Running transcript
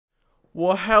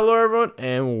Well, hello everyone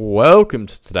and welcome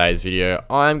to today's video.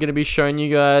 I'm going to be showing you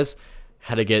guys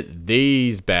how to get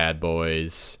these bad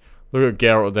boys. Look at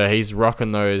Geralt there, he's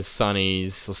rocking those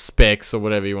sunnies or specs or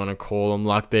whatever you want to call them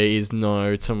like there is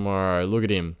no tomorrow. Look at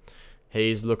him.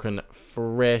 He's looking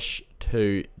fresh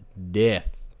to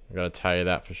death. I gotta tell you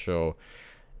that for sure.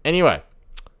 Anyway,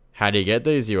 how do you get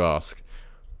these, you ask?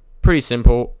 Pretty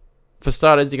simple. For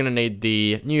starters, you're going to need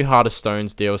the new Heart of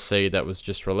Stones DLC that was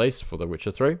just released for The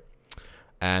Witcher 3.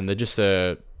 And they're just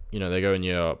they go in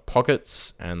your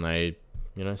pockets and they,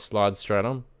 slide straight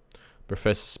on.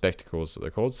 Professor Spectacles, what they're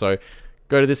called. So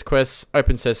go to this quest,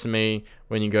 open sesame.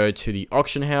 When you go to the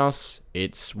auction house,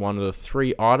 it's one of the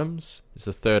 3 items. It's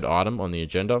the 3rd item on the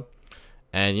agenda.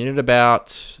 And you need about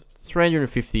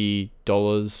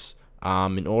 $350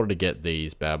 in order to get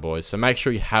these bad boys. So make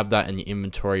sure you have that in your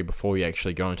inventory before you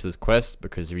actually go into this quest,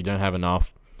 because if you don't have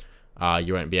enough,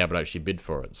 you won't be able to actually bid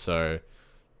for it. So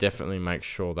definitely make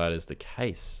sure that is the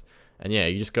case. And yeah,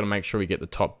 you just got to make sure you get the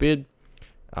top bid.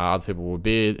 Other people will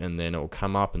bid, and then it will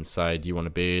come up and say, do you want to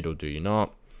bid or do you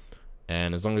not?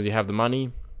 And as long as you have the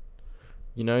money,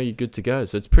 you're good to go.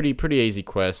 So it's pretty easy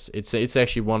quest. It's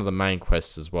actually one of the main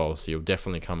quests as well, so you'll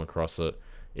definitely come across it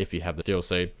if you have the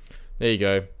DLC. There you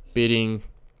go, bidding,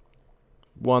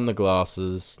 won the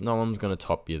glasses. No one's gonna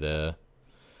top you there,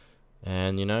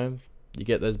 and you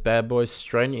get those bad boys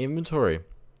straight in your inventory.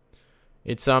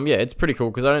 It's yeah, it's pretty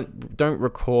cool because I don't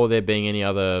recall there being any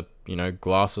other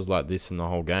glasses like this in the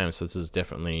whole game. So this is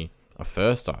definitely a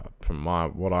first from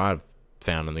what I've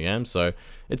found in the game. So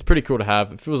it's pretty cool to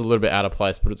have. It feels a little bit out of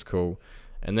place, but it's cool.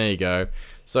 And there you go.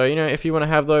 So if you want to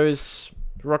have those,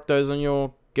 rock those on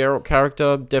your Geralt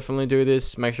character, definitely do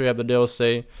this. Make sure you have the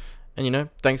DLC. And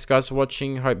thanks guys for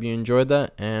watching. Hope you enjoyed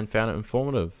that and found it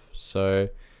informative. So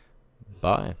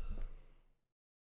bye.